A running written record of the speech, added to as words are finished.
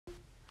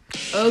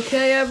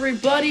Okay,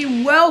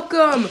 everybody,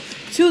 welcome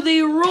to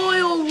the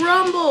Royal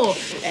Rumble.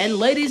 And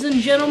ladies and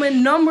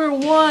gentlemen, number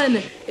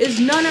one is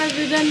none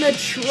other than the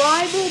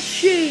Tribal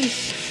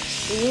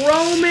Chief,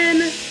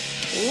 Roman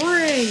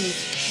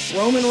Reigns.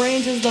 Roman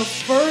Reigns is the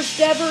first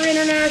ever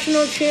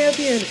international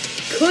champion.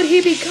 Could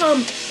he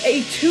become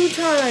a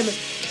two-time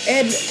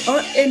and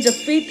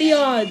defeat the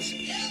odds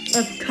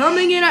of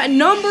coming in at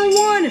number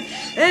one?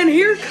 And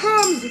here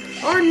comes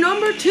our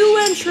number two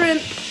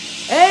entrant,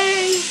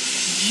 AJ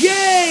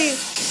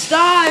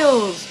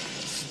Styles.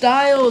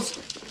 Styles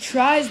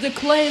tries to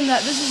claim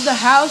that this is the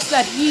house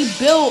that he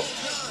built,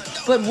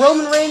 but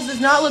Roman Reigns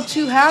does not look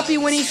too happy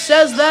when he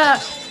says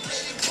that.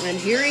 And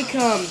here he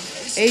comes.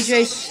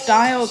 AJ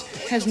Styles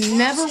has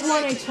never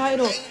won a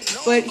title,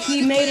 but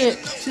he made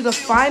it to the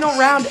final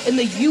round in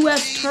the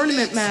U.S.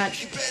 tournament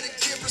match.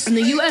 In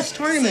the U.S.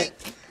 tournament,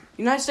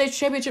 United States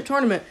Championship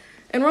tournament.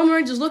 And Roman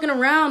Reigns is looking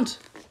around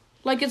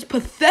like it's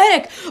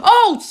pathetic.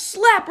 Oh,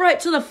 slap right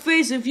to the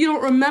face. If you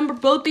don't remember,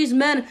 both these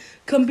men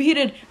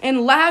competed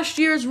in last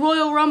year's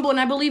Royal Rumble, and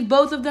I believe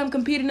both of them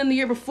competed in the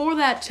year before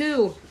that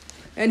too.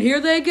 And here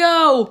they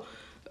go.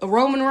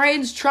 Roman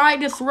Reigns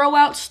trying to throw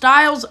out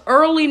Styles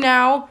early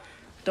now.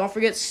 Don't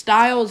forget,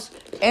 Styles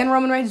and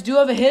Roman Reigns do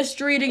have a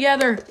history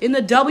together in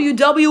the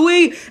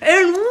WWE.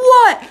 And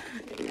what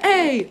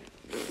a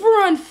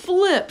front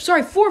flip.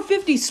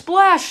 450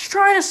 splash.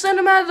 Trying to send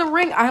him out of the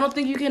ring. I don't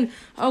think you can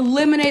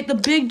eliminate the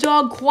big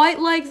dog quite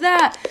like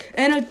that.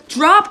 And a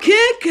drop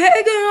kick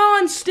hanging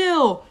on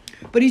still.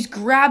 But he's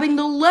grabbing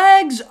the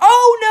legs.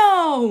 Oh,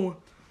 no.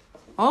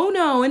 Oh,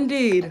 no,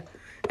 indeed.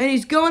 And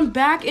he's going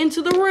back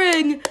into the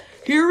ring.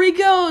 Here he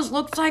goes.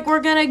 Looks like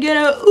we're going to get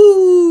a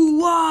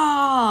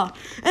ooh-wah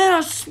and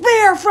a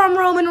spear from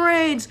Roman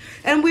Reigns.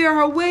 And we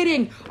are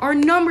awaiting our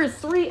number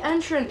three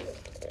entrant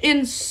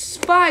in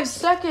 5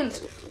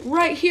 seconds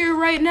right here,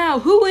 right now.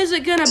 Who is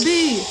it going to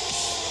be?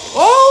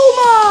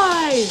 Oh,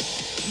 my!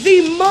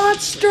 The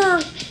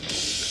monster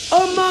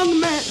among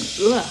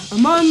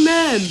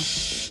men.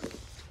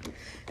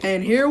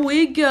 And here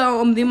we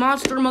go. The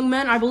monster among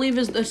men, I believe,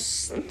 is the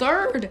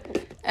third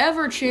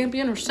ever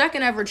champion or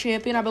second ever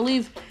champion. I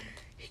believe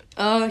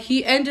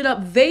he ended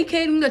up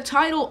vacating the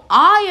title.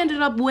 I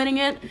ended up winning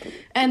it.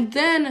 And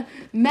then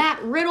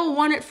Matt Riddle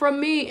won it from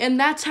me. And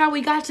that's how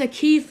we got to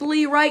Keith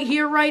Lee right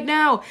here, right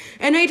now.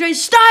 And AJ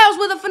Styles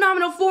with a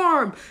phenomenal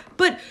form.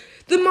 But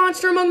the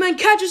monster among men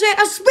catches it.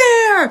 A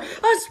spear!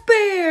 A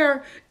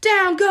spear!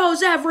 Down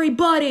goes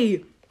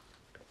everybody.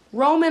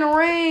 Roman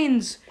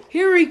Reigns.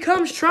 Here he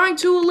comes trying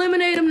to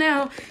eliminate him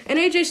now. And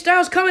AJ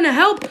Styles coming to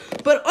help.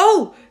 But,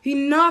 oh, he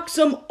knocks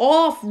him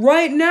off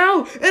right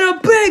now. And a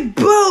big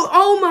boot.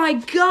 Oh, my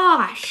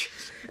gosh.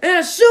 And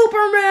a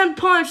Superman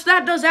punch.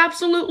 That does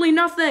absolutely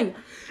nothing.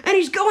 And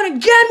he's going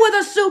again with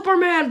a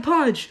Superman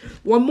punch.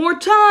 One more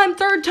time.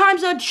 Third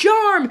time's a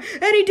charm.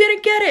 And he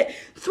didn't get it.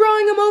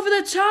 Throwing him over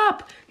the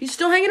top. He's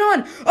still hanging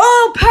on.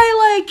 Oh,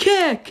 Pele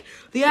kick.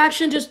 The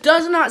action just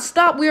does not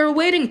stop. We are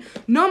awaiting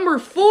number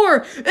four.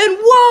 And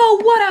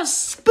whoa, what a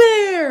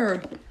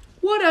spear.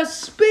 What a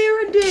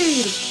spear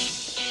indeed.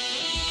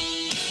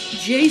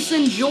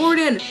 Jason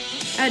Jordan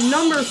at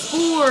number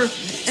 4,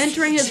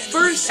 entering his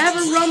first ever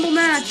Rumble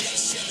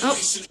match. Oh,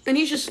 and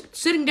he's just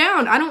sitting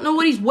down. I don't know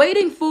what he's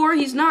waiting for.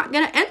 He's not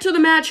going to enter the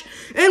match.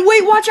 And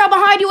wait, watch out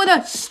behind you with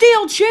a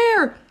steel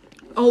chair.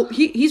 Oh,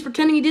 he's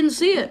pretending he didn't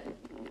see it.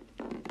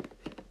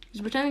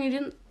 He's pretending he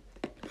didn't.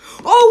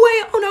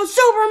 Oh, wait, oh no,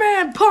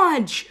 Superman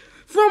punch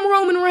from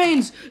Roman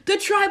Reigns. The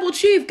Tribal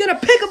Chief gonna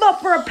pick him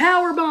up for a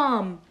power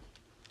bomb.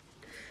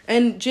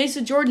 And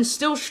Jason Jordan's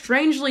still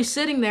strangely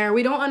sitting there.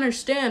 We don't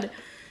understand.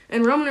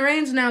 And Roman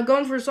Reigns now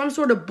going for some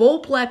sort of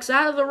bullplex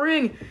out of the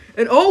ring.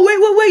 And oh,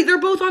 wait, they're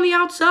both on the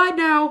outside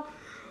now.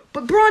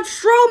 But Braun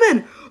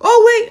Strowman,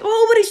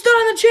 but he stood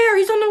on the chair.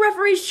 He's on the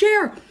referee's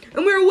chair.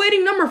 And we're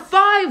awaiting number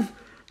 5.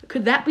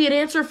 Could that be an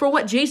answer for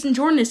what Jason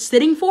Jordan is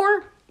sitting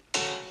for?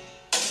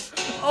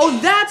 Oh,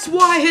 that's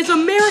why his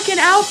American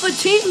Alpha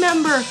team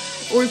member,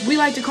 or as we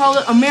like to call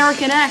it,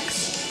 American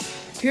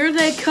X. Here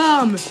they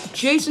come.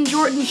 Jason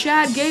Jordan,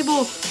 Chad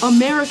Gable,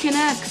 American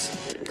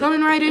X.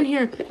 Coming right in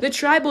here. The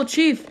Tribal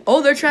Chief.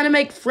 Oh, they're trying to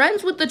make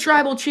friends with the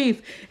Tribal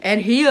Chief. And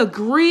he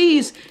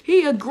agrees.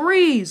 He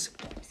agrees.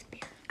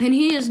 And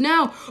he is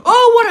now...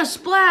 Oh, what a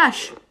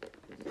splash.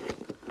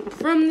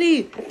 From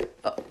the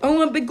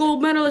Olympic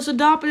gold medalist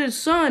adopted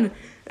his son.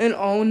 And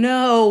oh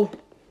no.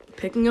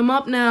 Picking him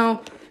up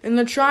now. And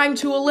they're trying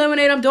to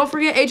eliminate him. Don't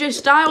forget, AJ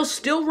Styles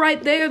still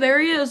right there. There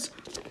he is.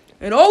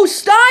 And oh,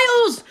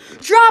 Styles!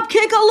 Drop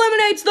kick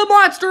eliminates the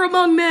monster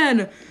among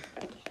men.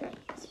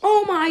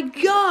 Oh my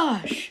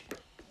gosh.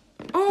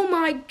 Oh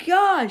my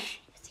gosh.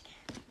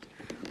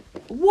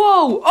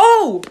 Whoa.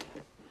 Oh!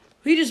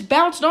 He just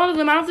bounced onto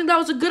them. I don't think that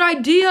was a good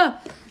idea.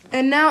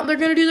 And now they're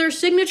going to do their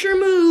signature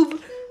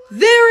move.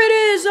 There it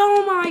is.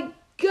 Oh my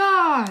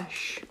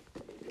gosh.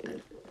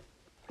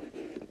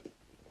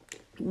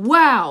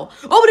 Wow.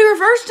 Oh, but he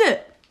reversed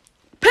it.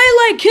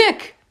 Pele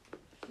kick.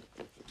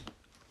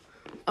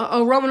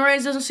 Roman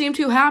Reigns doesn't seem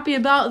too happy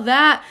about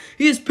that.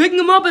 He is picking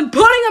him up and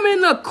putting him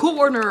in the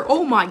corner.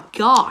 Oh my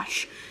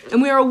gosh.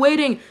 And we are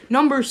awaiting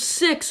number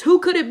 6. Who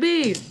could it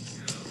be?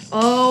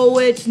 Oh,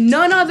 it's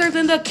none other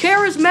than the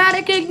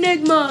charismatic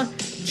enigma,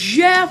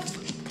 Jeff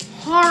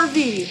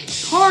Hardy.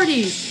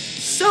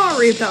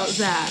 Sorry about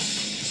that.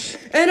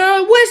 And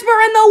a whisper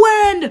in the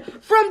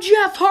wind from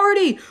Jeff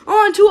Hardy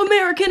onto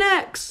American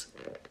X.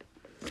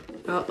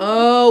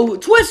 Uh-oh.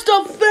 Twist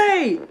of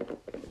fate.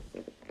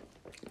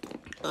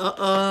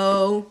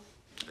 Uh-oh.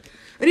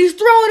 And he's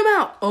throwing him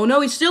out. Oh,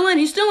 no, he's still in.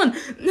 And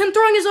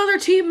throwing his other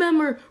team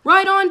member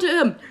right onto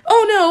him.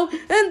 Oh, no.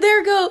 And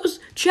there goes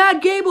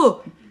Chad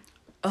Gable.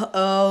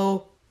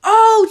 Uh-oh.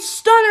 Oh,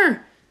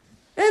 stunner.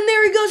 And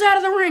there he goes out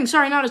of the ring.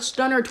 Sorry, not a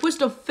stunner. A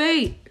twist of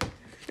fate.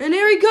 And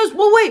there he goes.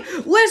 Well, wait.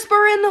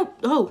 Whisper in the...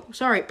 Oh,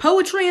 sorry.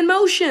 Poetry in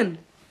motion.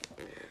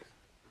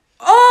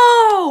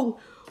 Oh!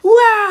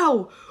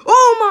 Wow!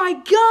 Oh,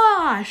 my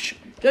gosh!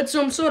 That's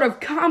some sort of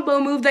combo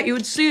move that you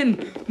would see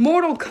in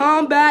Mortal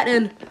Kombat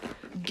and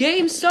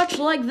games such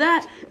like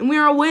that. And we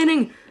are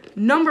awaiting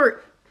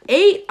number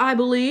 8, I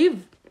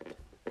believe.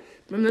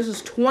 And this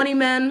is 20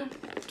 men,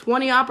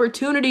 20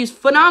 opportunities.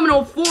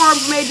 Phenomenal form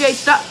from AJ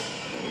Styles.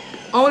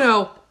 Oh,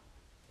 no.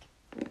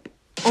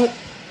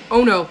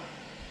 Oh, no.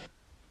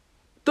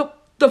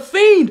 The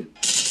Fiend!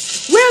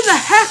 Where the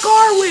heck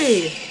are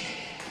we?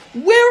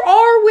 Where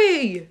are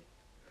we?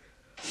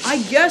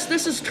 I guess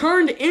this has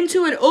turned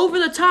into an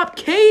over-the-top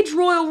cage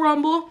Royal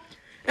Rumble.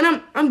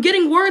 And I'm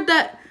getting word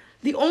that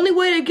the only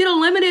way to get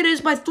eliminated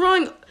is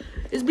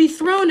be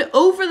thrown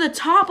over the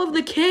top of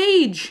the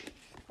cage.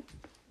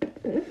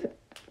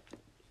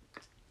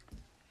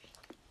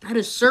 That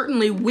is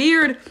certainly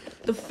weird.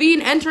 The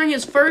Fiend entering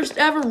his first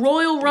ever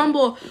Royal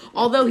Rumble,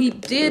 although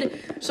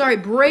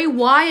Bray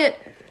Wyatt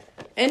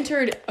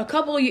entered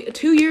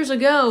 2 years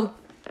ago.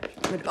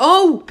 And,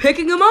 oh,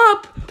 picking him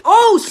up.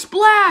 Oh,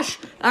 splash.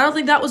 I don't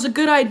think that was a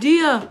good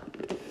idea.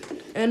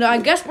 And I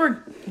guess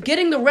we're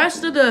getting the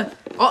rest of the...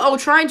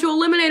 trying to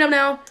eliminate him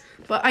now.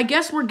 But I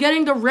guess we're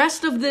getting the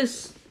rest of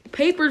this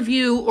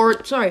pay-per-view,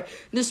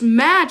 this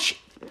match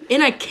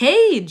in a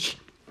cage.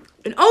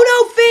 And oh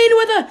no, Fiend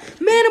with a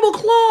mandible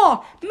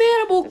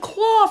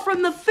claw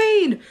from the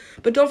Fiend.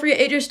 But don't forget,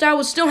 AJ Styles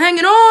was still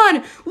hanging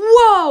on.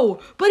 Whoa,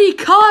 but he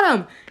caught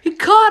him.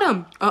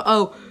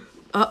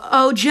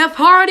 Uh-oh, Jeff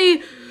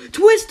Hardy,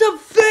 twist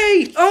of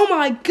fate. Oh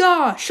my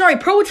gosh. Sorry,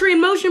 poetry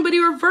in motion, but he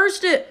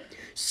reversed it,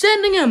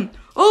 sending him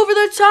over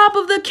the top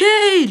of the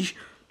cage.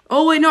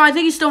 Oh wait, no, I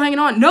think he's still hanging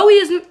on. No, he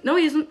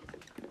isn't.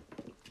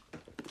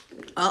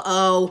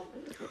 Uh-oh,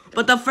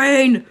 but the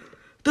Fiend.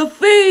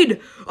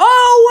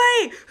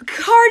 Oh, wait!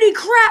 Hardy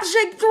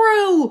crashing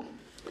through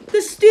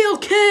the steel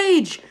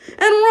cage.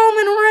 And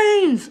Roman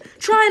Reigns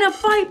trying to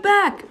fight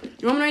back.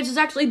 Roman Reigns has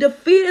actually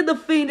defeated the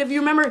Fiend. If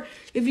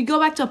you go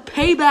back to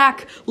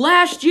Payback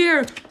last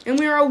year. And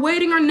we are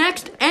awaiting our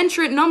next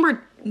entrant,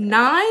 number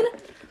 9.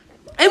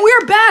 And we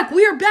are back.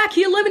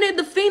 He eliminated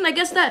the Fiend. I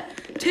guess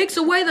that takes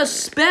away the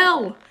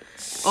spell.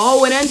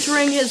 Oh, and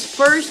entering his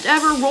first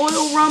ever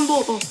Royal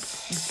Rumble,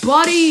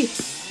 Buddy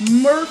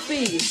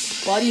Murphy.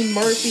 Buddy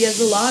Murphy has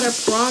a lot of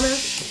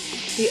promise.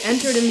 He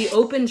entered in the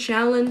open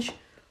challenge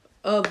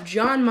of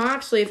Jon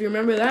Moxley, if you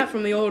remember that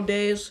from the old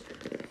days.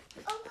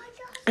 Oh my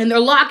God. And they're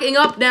locking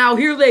up now.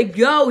 Here they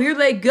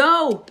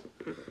go.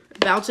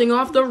 Bouncing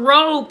off the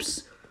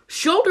ropes.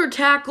 Shoulder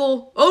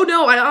tackle. Oh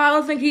no, I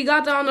don't think he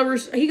got that on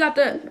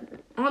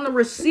the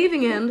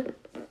receiving end.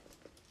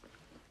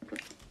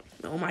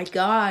 Oh my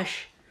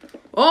gosh.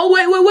 Oh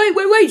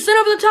wait. Set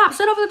over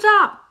the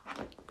top.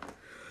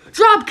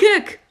 Drop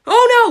kick.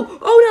 Oh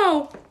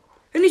no!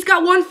 And he's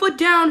got 1 foot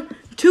down,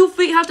 2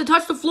 feet have to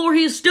touch the floor.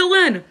 He is still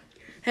in.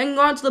 Hanging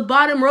on to the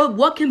bottom rope.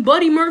 What can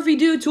Buddy Murphy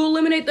do to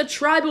eliminate the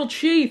Tribal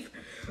Chief?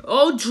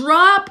 Oh,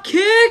 drop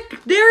kick.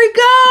 There he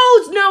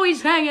goes. No,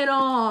 he's hanging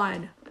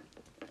on.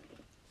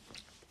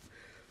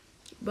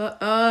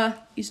 But,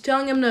 he's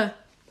telling him to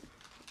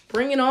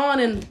bring it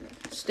on and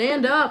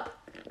stand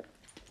up.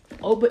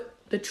 Oh, but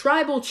the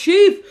Tribal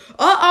Chief.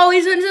 Uh-oh,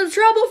 he's in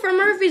trouble for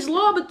Murphy's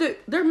Law, but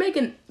they're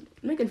making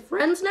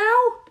friends now?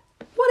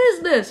 What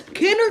is this?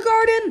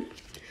 Kindergarten?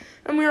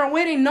 And we are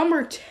awaiting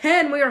number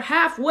 10. We are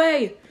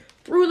halfway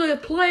through the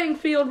playing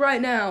field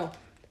right now.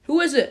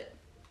 Who is it?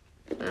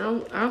 I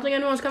don't think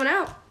anyone's coming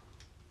out.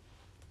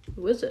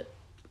 Who is it?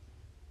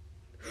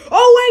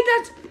 Oh wait,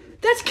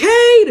 that's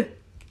Kane!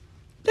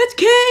 That's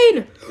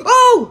Kane!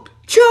 Oh!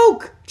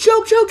 Choke!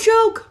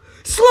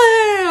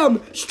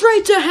 Slam!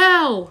 Straight to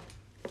hell!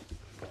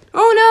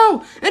 Oh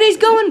no! And he's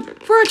going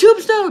for a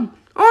tombstone!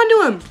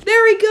 Onto him!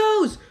 There he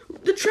goes!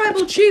 The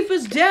Tribal Chief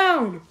is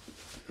down.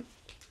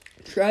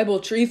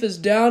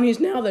 He's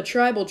now the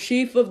Tribal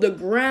Chief of the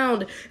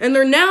ground. And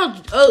they're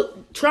now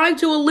trying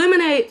to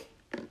eliminate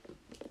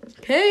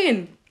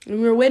Kane.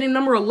 And we're waiting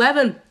number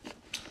 11.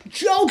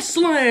 Choke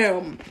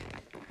slam.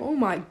 Oh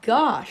my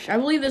gosh. I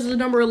believe this is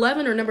number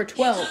 11 or number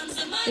 12. I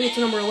think it's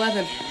number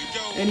 11.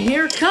 And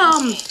here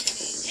comes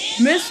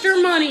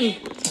Mr.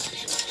 Money.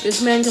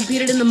 This man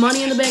competed in the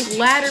Money in the Bank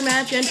ladder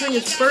match, entering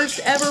his first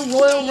ever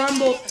Royal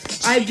Rumble.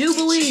 I do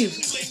believe.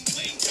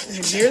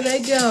 And here they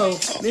go.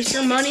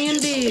 Mr. Money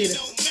indeed.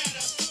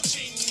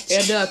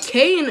 And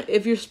Kane,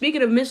 if you're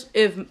speaking of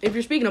if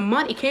you're speaking of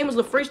money, Kane was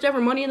the first ever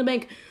Money in the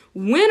Bank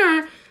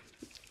winner.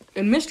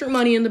 And Mr.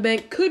 Money in the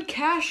Bank could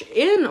cash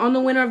in on the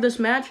winner of this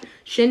match.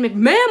 Shane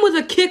McMahon with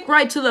a kick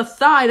right to the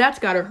thigh. That's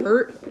gotta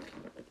hurt.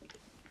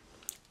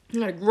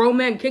 You got a grown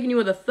man kicking you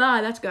with a thigh.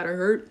 That's gotta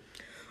hurt.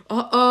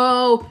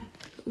 Uh-oh.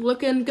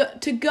 Looking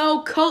to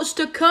go coast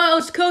to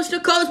coast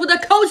with a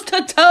coast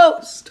to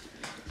toast.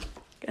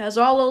 As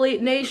All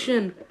Elite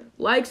Nation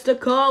likes to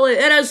call it.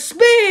 And a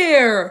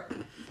spear.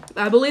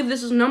 I believe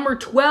this is number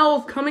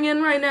 12 coming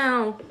in right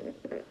now.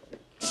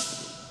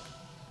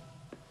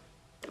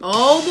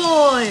 Oh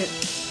boy,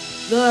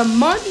 the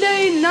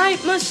Monday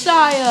Night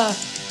Messiah,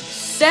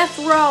 Seth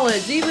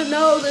Rollins, even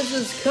though this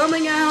is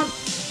coming out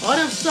on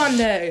a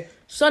Sunday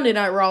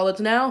Night Rollins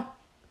now.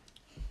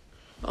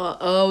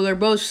 Uh-oh, they're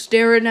both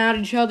staring at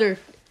each other,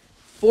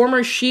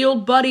 former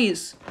Shield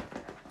buddies,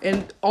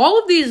 and all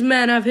of these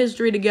men have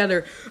history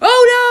together.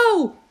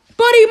 Oh no,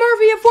 Buddy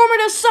Murphy, a former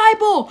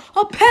disciple,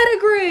 a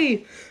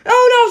pedigree.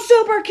 Oh no,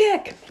 super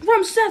kick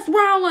from Seth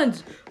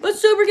Rollins. A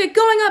super kick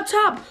going up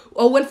top.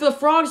 Oh, went for the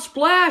frog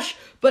splash,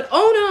 but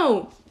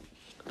oh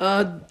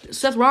no.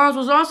 Seth Rollins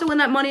was also in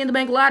that Money in the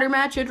Bank ladder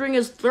match entering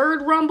his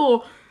third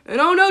Rumble. And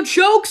oh no,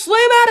 choke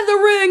slam out of the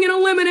ring and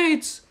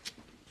eliminates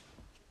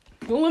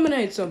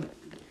him.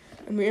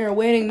 And we are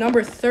awaiting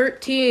number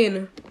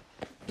 13.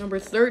 Number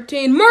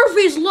 13,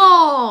 Murphy's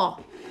Law.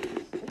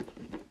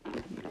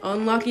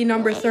 Unlucky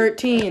number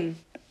 13.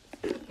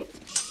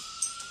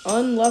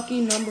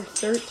 Unlucky number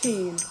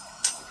 13.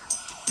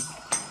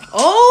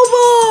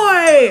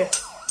 Oh boy!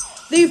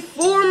 The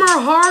former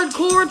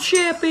hardcore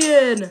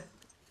champion.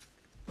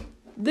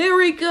 There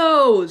he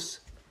goes.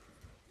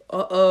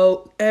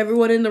 Uh-oh.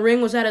 Everyone in the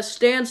ring was at a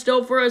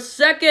standstill for a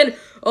second.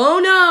 Oh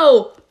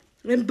no!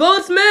 And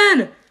both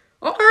men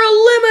are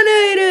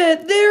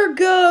eliminated. There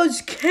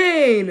goes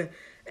Kane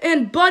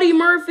and Buddy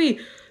Murphy.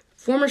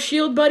 Former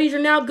Shield buddies are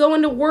now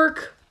going to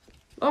work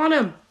on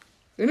him.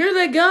 And here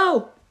they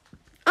go.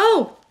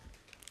 Oh,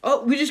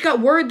 we just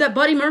got word that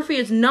Buddy Murphy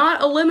is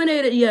not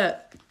eliminated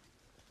yet.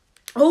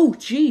 Oh,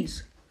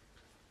 jeez.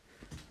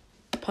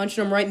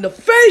 Punching him right in the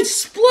face.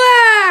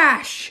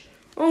 Splash!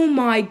 Oh,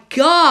 my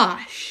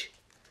gosh.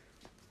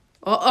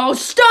 Uh-oh,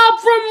 stop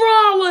from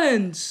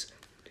Rollins.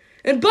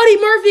 And Buddy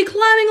Murphy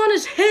climbing on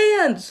his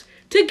hands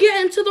to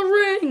get into the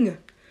ring.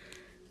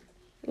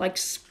 Like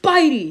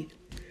Spidey.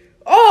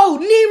 Oh,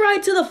 knee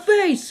right to the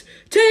face.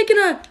 Taking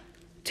a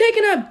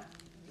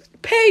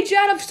page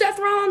out of Seth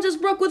Rollins'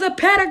 book with a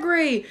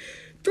pedigree.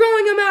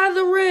 Throwing him out of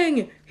the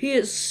ring. He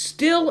is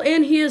still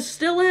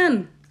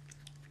in.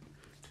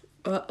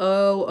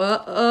 Uh-oh.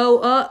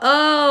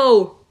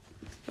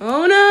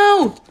 Oh,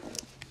 no.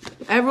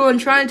 Everyone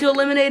trying to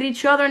eliminate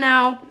each other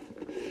now.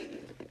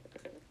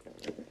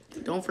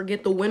 Don't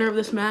forget the winner of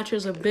this match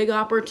has a big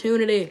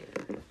opportunity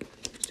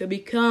to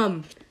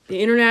become the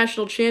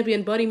international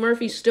champion. Buddy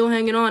Murphy still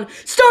hanging on.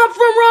 Stomp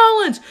from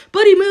Rollins!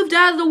 Buddy moved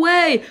out of the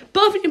way.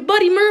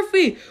 Buddy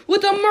Murphy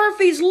with a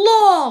Murphy's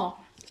Law.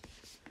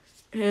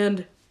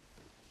 And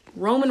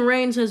Roman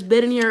Reigns has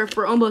been in here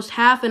for almost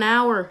half an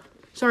hour.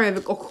 Sorry,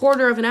 a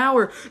quarter of an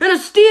hour. And a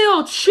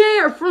steel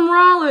chair from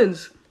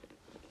Rollins.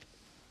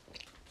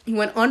 He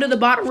went under the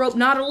bottom rope,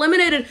 not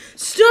eliminated.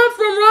 Stomp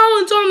from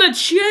Rollins on the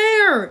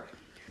chair.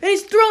 And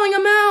he's throwing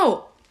him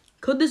out.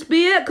 Could this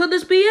be it?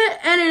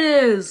 And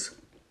it is.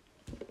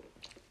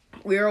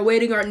 We are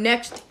awaiting our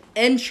next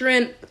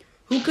entrant.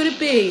 Who could it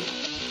be?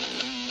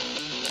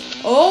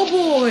 Oh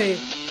boy.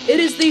 It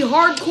is the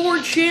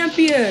hardcore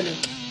champion,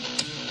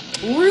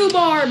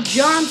 Rhubarb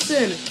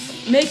Johnson,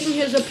 making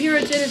his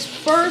appearance in his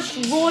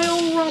first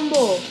Royal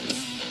Rumble.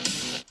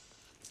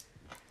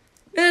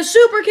 And a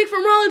super kick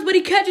from Rollins, but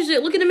he catches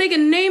it, looking to make a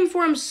name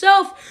for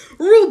himself.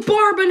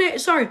 Rhubarb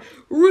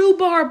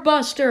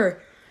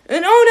Buster.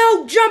 And oh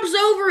no, jumps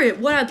over it.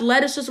 What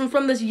athleticism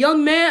from this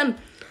young man.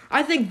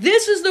 I think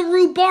this is the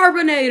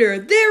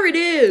Rhubarbinator. There it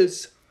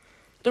is.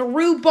 The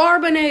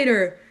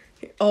Rhubarbinator.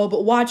 Oh,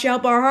 but watch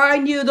out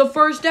behind you. The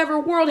first ever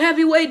World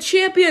Heavyweight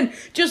Champion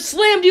just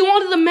slammed you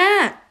onto the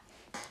mat.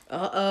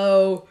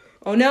 Uh-oh.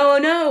 Oh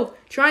no.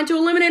 Trying to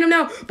eliminate him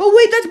now. But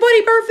wait, that's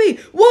Buddy Murphy.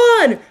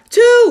 1,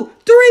 2,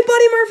 3.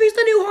 Buddy Murphy's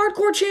the new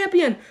hardcore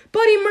champion.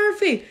 Buddy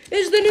Murphy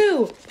is the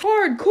new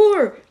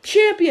hardcore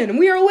champion. And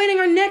we are awaiting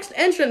our next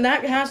entrant.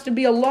 That has to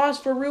be a loss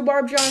for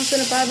Rhubarb Johnson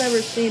if I've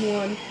ever seen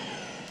one.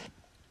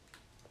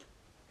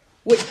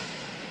 Wait,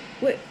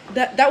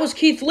 that was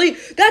Keith Lee.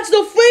 That's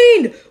the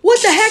Fiend!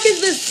 What the heck is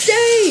this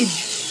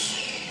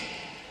stage?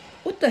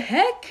 What the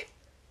heck?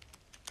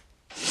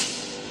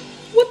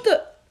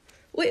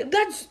 Wait,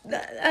 that's...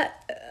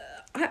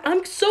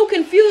 I'm so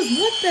confused.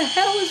 What the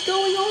hell is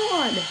going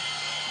on?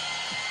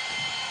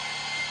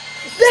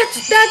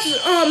 That's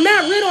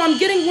Matt Riddle. I'm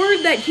getting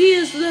word that he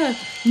is the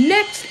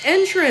next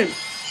entrant.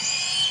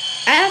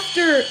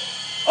 After...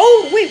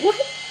 Oh, wait, what?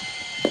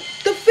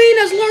 The Fiend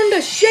has learned to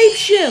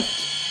shapeshift.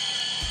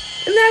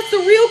 And that's the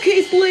real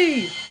Keith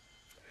Lee.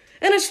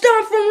 And a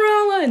stomp from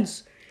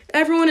Rollins.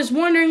 Everyone is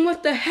wondering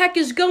what the heck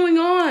is going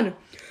on.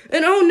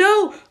 And oh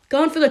no,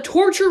 going for the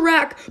torture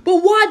rack.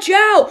 But watch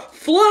out,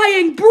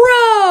 Flying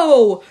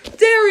Bro!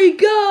 There he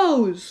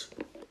goes.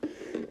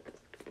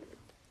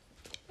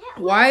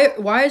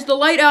 Why is the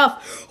light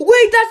off?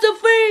 Wait, that's the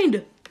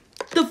Fiend!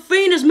 The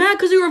Fiend is mad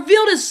because he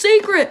revealed his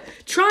secret,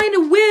 trying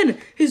to win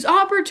his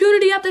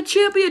opportunity at the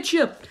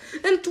championship.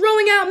 And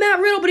throwing out Matt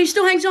Riddle, but he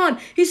still hangs on.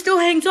 He still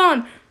hangs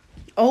on.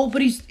 Oh,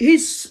 but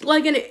he's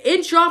like an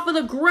inch off of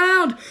the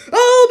ground.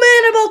 Oh,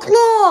 Mandible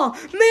Claw!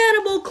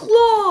 Mandible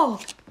Claw!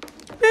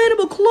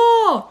 Mandible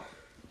Claw!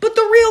 But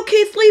the real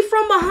Keith Lee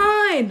from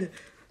behind.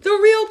 The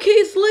real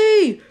Keith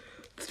Lee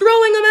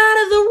throwing him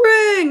out of the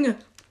ring.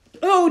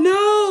 Oh,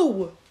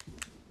 no.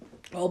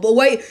 Oh, but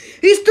wait.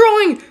 He's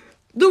throwing.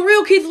 The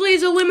real Keith Lee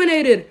is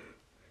eliminated.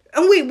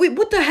 And wait,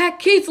 what the heck?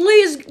 Keith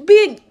Lee is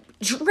being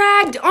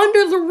dragged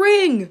under the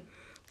ring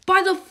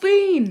by the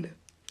Fiend.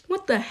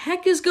 What the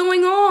heck is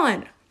going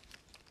on?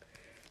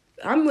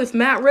 I'm with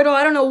Matt Riddle.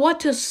 I don't know what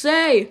to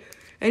say.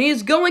 And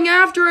he's going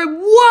after it.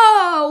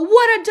 Whoa!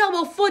 What a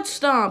double foot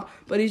stomp.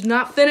 But he's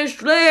not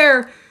finished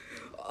there.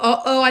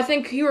 Uh-oh, I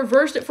think he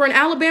reversed it for an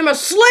Alabama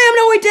slam.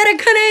 No, he did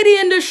a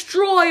Canadian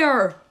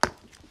Destroyer.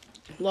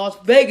 Las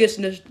Vegas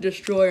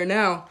Destroyer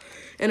now.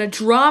 And a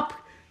drop.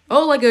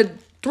 Oh, like a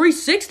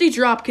 360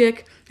 drop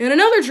kick. And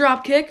another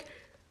drop kick.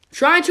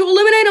 Trying to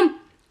eliminate him.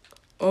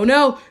 Oh,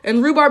 no.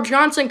 And Rhubarb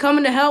Johnson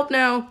coming to help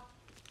now.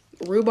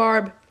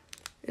 Rhubarb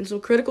in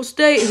some critical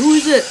state. Who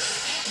is it?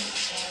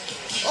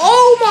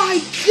 Oh, my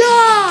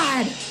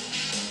God.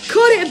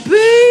 Could it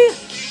be?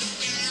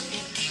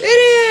 It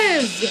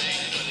is.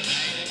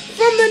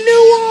 From the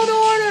New World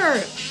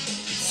Order.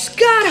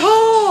 Scott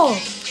Hall.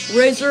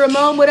 Razor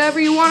Ramon, whatever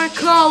you want to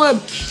call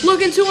him.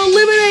 Looking to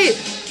eliminate.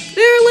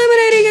 They're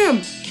eliminating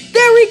him.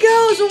 There he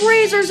goes.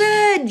 Razor's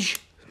Edge.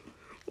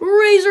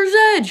 Razor's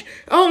Edge.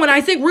 Oh, and I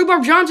think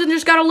Rhubarb Johnson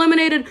just got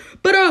eliminated.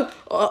 But, oh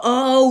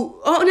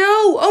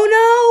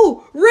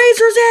no.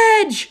 Razor's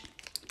Edge.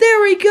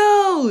 There he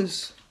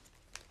goes.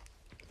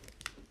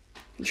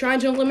 I'm trying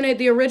to eliminate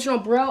the original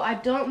Bro. I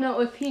don't know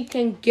if he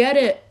can get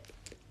it.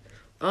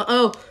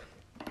 Uh-oh.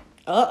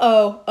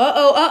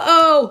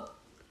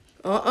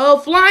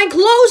 Flying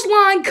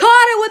clothesline.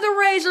 Caught it with a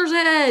Razor's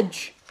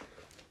Edge.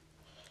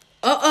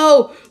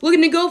 Uh-oh,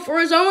 looking to go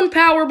for his own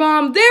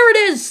powerbomb. There it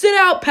is, sit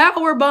out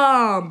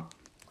powerbomb.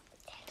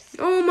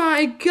 Oh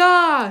my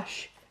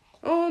gosh.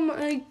 Oh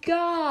my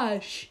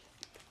gosh.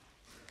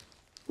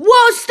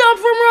 Whoa, stop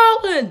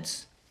from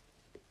Rollins.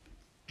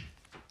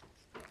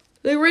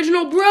 The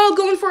original Bro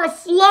going for a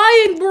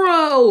Flying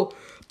Bro.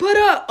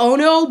 But, oh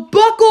no,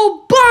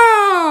 Buckle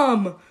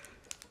Bomb.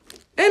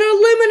 And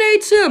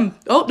eliminates him.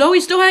 Oh, no,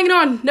 he's still hanging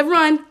on. Never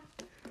mind.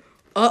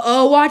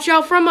 Uh-oh, watch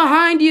out from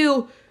behind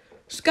you.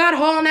 Scott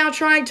Hall now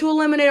trying to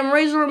eliminate him.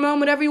 Razor Ramon,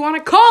 whatever you want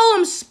to call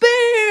him.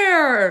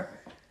 Spear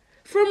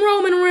from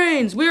Roman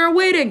Reigns. We are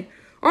waiting.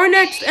 Our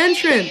next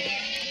entrant.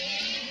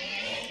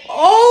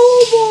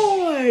 Oh,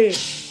 boy.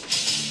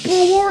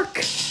 Brock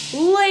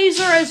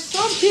Lesnar, as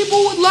some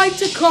people would like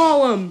to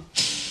call him.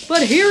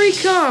 But here he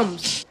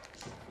comes.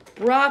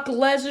 Brock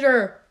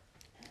Lesnar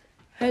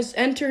has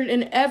entered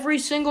in every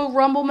single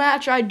Rumble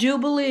match, I do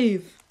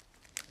believe.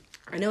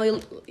 I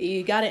know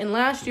he got it in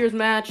last year's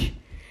match.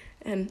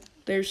 And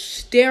they're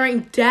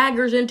staring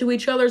daggers into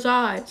each other's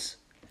eyes.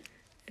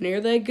 And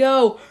here they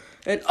go.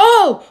 And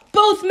oh,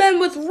 both men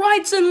with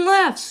rights and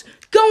lefts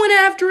going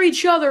after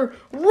each other.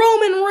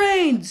 Roman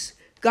Reigns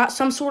got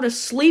some sort of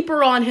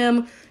sleeper on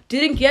him.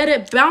 Didn't get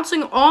it.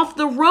 Bouncing off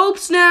the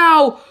ropes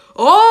now.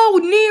 Oh,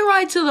 knee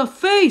right to the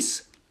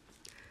face.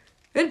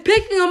 And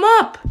picking him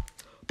up.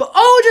 But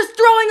oh, just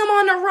throwing him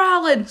onto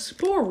Rollins.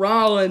 Poor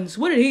Rollins.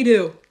 What did he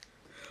do?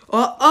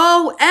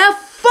 Uh-oh,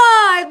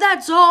 F5.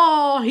 That's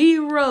all he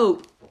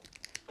wrote.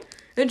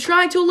 And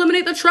trying to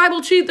eliminate the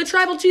Tribal Chief.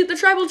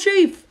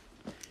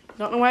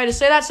 Don't know why I had to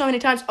say that so many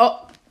times.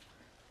 Oh,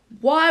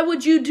 why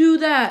would you do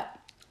that?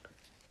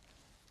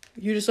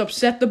 You just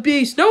upset the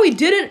beast. No, he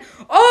didn't.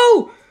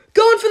 Oh,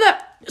 going for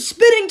that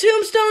spinning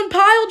tombstone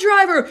pile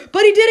driver.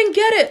 But he didn't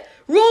get it.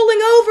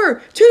 Rolling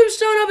over.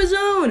 Tombstone of his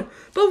own.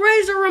 But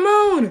Razor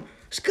Ramon.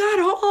 Scott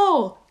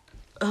Hall.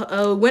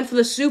 Uh-oh, went for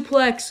the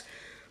suplex.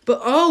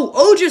 But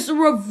just a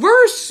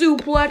reverse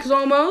suplex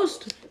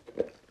almost.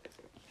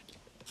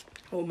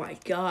 Oh my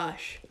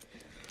gosh.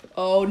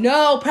 Oh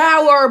no,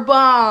 power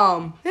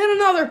bomb. And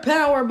another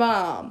power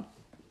bomb.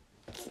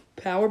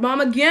 Power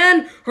bomb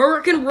again.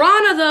 Hurricane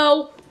Rana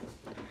though.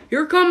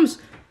 Here comes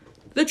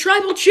the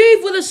Tribal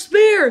Chief with a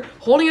spear,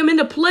 holding him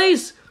into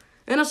place.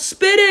 And a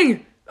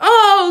spinning.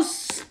 Oh,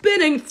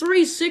 spinning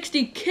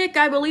 360 kick.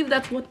 I believe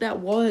that's what that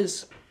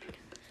was.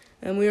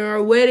 And we are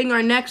awaiting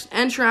our next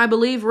entrant, I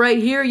believe, right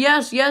here.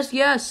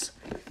 Yes.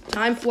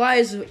 Time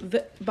flies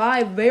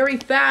by very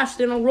fast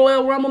in a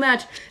Royal Rumble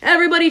match.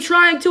 Everybody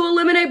trying to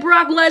eliminate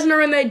Brock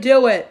Lesnar, and they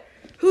do it.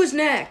 Who's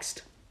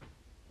next?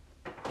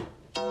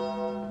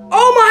 Oh,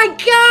 my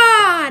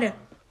God!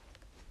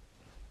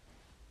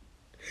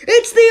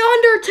 It's The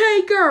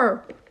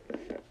Undertaker!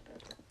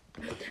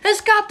 Has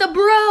got the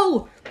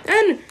Bro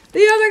And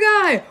the other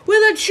guy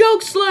with a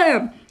choke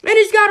slam. And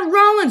he's got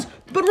Rollins.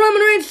 But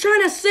Roman Reigns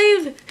trying to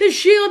save his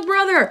Shield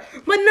brother.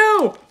 But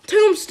no,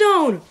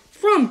 Tombstone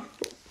from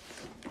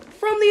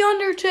The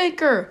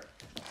Undertaker.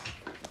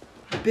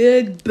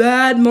 Big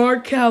bad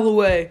Mark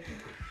Calloway.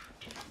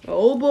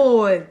 Oh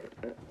boy.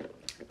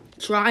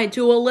 Trying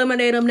to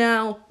eliminate him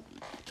now.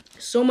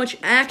 So much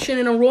action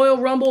in a Royal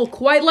Rumble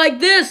quite like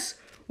this.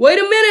 Wait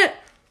a minute.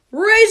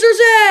 Razor's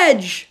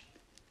Edge.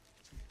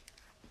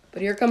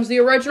 But here comes the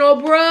original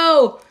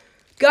Bro.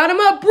 Got him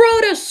up,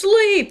 Bro, to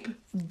sleep.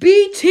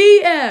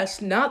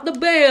 BTS. Not the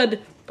band,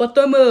 but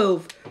the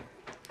move.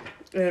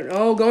 And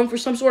going for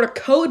some sort of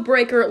code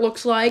breaker, it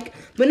looks like.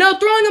 But now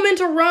throwing him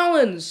into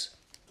Rollins.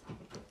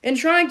 And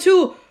trying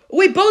to...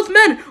 Wait, both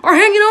men are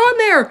hanging on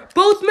there.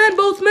 Both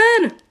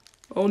men.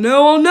 Oh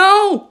no, oh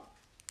no.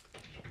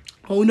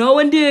 Oh no,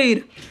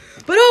 indeed.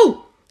 But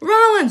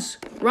Rollins.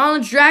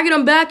 Rollins dragging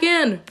him back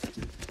in.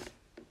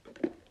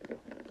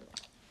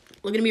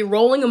 Look at me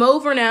rolling him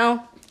over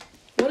now.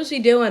 What is he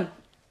doing?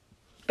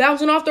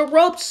 Bouncing off the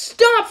rope.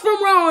 Stomp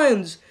from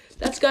Rollins.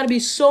 That's got to be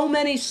so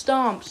many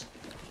stomps.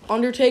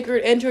 Undertaker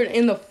entered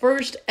in the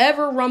first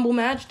ever Rumble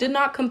match. Did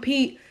not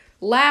compete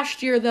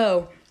last year,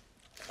 though.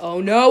 Oh,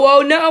 no,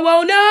 oh, no,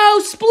 oh, no.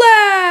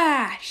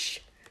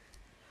 Splash.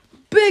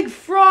 Big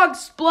frog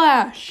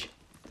splash.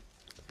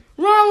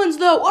 Rollins,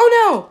 though. Oh,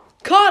 no.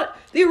 Caught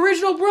the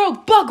original Bro.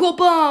 Buckle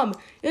bomb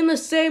in the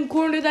same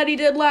corner that he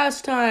did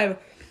last time.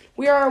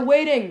 We are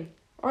awaiting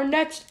our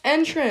next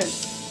entrant.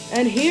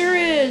 And here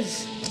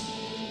is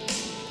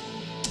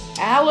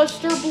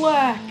Aleister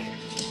Black.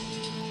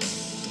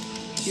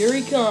 Here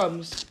he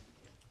comes.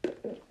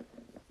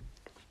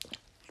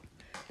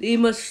 The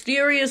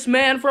mysterious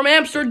man from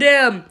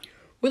Amsterdam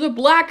with a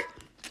black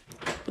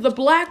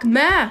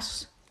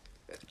mask.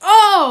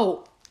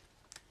 Oh!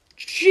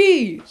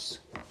 Jeez.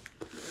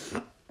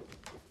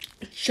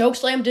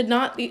 Chokeslam did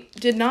not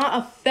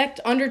affect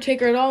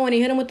Undertaker at all when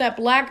he hit him with that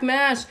black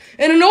mass.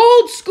 And an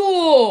old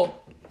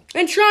school!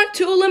 And tried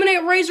to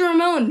eliminate Razor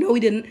Ramon. No, he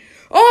didn't.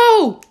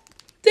 Oh!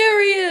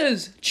 There he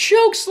is!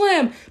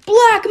 Chokeslam!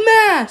 Black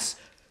mass!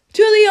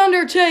 To the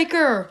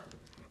Undertaker!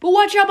 But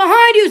watch out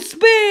behind you!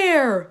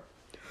 Spear!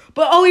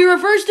 But he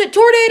reversed it!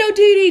 Tornado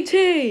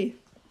DDT!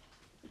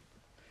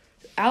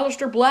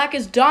 Aleister Black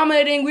is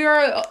dominating. We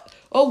are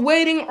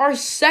awaiting our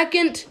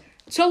second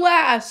to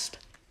last.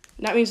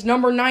 That means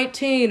number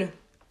 19.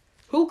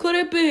 Who could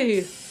it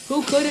be?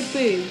 Who could it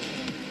be?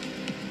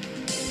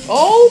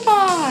 Oh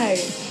my!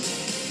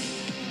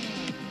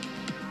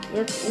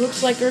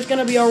 Looks like there's going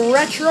to be a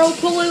retro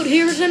pollute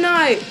here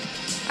tonight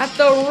at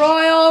the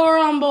Royal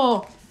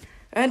Rumble.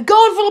 And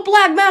going for the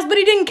black mask, but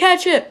he didn't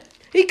catch it.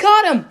 He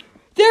caught him.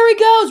 There he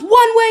goes.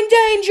 One-winged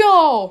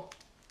angel.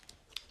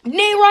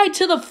 Knee right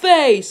to the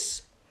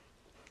face.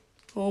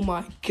 Oh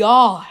my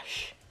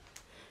gosh.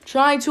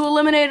 Trying to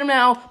eliminate him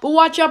now, but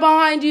watch out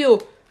behind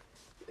you.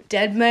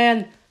 Dead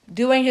man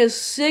doing his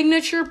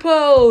signature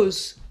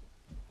pose.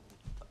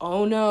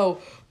 Oh no.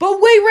 But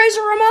wait,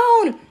 Razor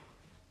Ramon.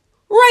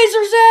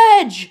 Razor's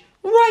Edge.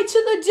 Right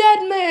to the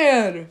dead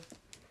man.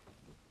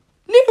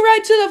 Knee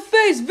right to the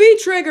face.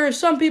 V-trigger,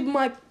 some people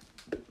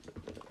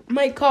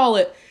might call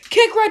it.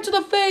 Kick right to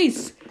the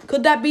face.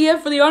 Could that be it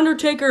for The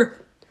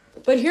Undertaker?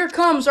 But here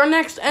comes our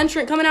next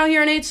entrant coming out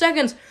here in 8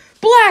 seconds.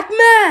 Black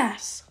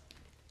Mass.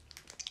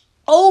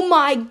 Oh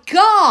my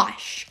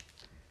gosh.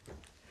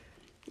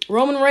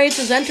 Roman Reigns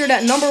has entered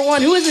at number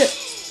 1. Who is it?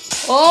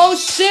 Oh,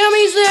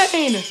 Sami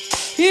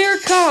Zayn. Here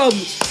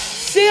comes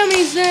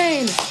Sami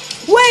Zayn.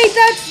 Wait,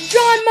 that's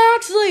Jon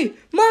Moxley.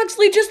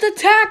 Moxley just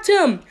attacked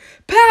him.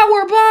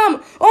 Power bomb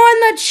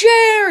on the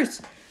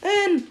chairs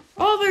and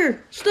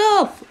other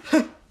stuff.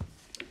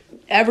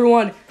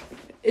 Everyone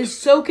is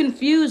so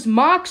confused.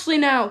 Moxley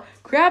now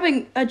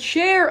grabbing a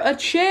chair,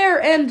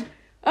 and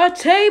a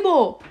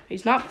table.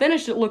 He's not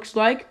finished, it looks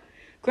like.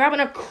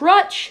 Grabbing a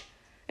crutch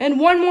and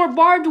one more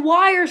barbed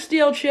wire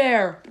steel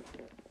chair.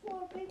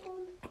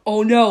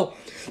 Oh no,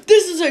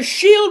 this is a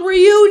Shield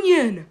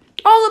reunion.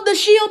 All of the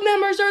Shield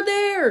members are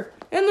there,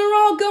 and they're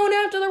all going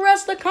after the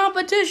rest of the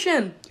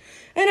competition.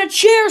 And a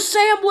chair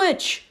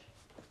sandwich.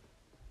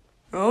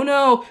 Oh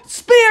no,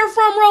 spear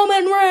from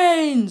Roman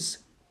Reigns.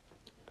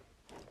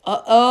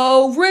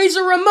 Uh-oh,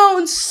 Razor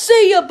Ramon,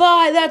 see ya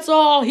bye. That's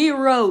all he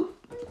wrote.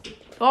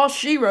 All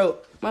she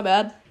wrote. My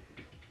bad.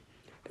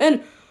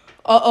 And,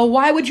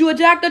 why would you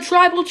attack the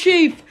Tribal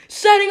Chief?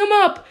 Setting him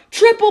up.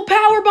 Triple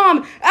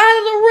powerbomb out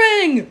of the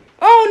ring.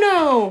 Oh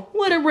no.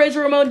 What did Razor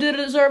Ramon do to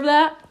deserve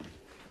that?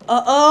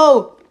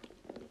 Uh-oh.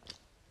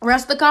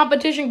 Rest of the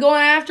competition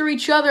going after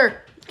each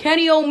other.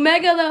 Kenny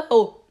Omega,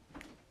 though.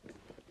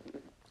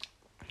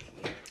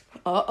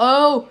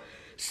 Uh-oh.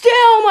 Still,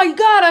 oh my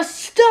God, a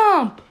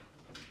stomp.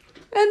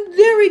 And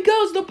there he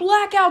goes, the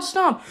blackout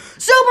stomp.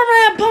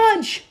 Superman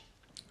punch.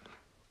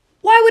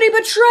 Why would he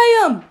betray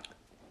him?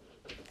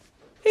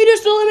 He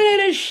just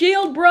eliminated his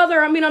Shield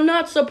brother. I mean, I'm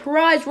not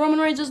surprised. Roman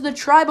Reigns is the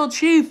Tribal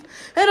Chief.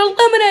 And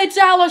eliminates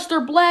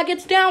Aleister Black.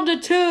 It's down to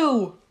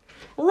 2.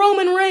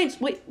 Roman Reigns.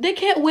 Wait, they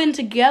can't win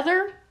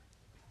together?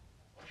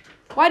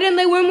 Why didn't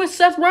they win with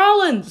Seth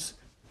Rollins?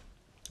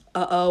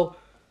 Uh-oh.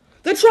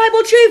 The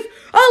Tribal Chief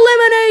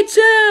eliminates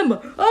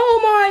him! Oh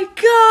my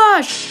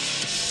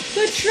gosh!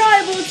 The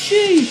Tribal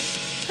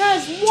Chief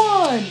has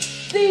won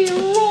the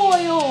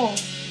Royal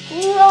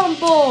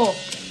Rumble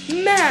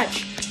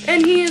match,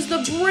 and he is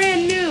the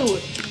brand new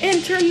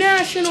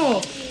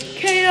International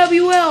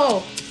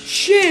KWL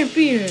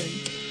Champion.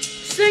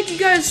 Thank you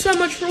guys so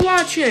much for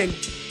watching.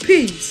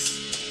 Peace.